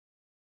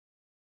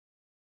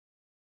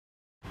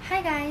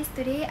Hi guys,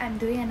 today I'm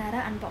doing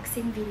another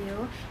unboxing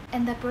video,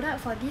 and the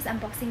product for this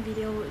unboxing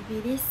video would be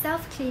this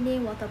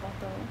self-cleaning water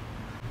bottle.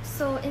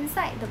 So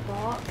inside the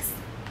box,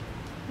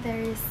 there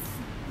is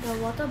the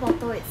water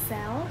bottle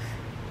itself,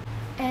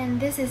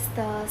 and this is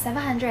the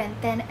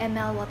 710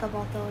 ml water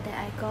bottle that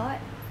I got.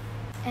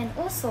 And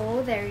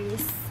also there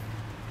is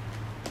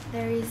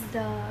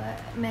the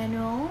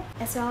manual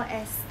as well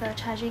as the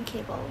charging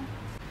cable.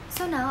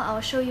 So now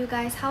I'll show you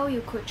guys how you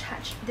could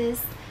charge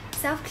this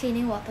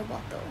self-cleaning water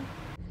bottle.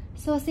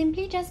 So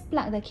simply just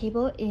plug the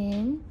cable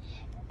in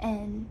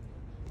and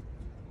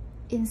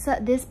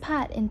insert this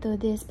part into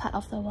this part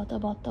of the water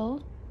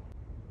bottle.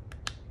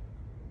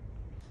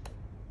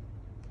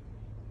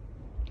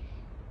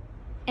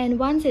 And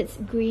once it's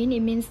green, it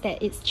means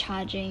that it's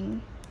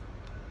charging.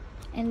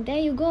 And there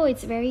you go,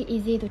 it's very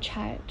easy to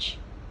charge.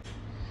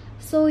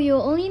 So you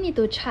only need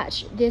to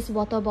charge this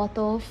water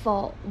bottle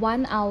for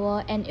 1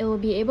 hour and it will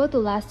be able to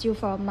last you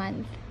for a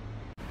month.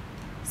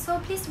 So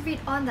please read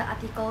on the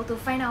article to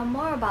find out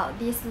more about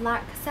this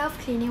LARQ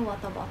self-cleaning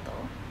water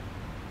bottle.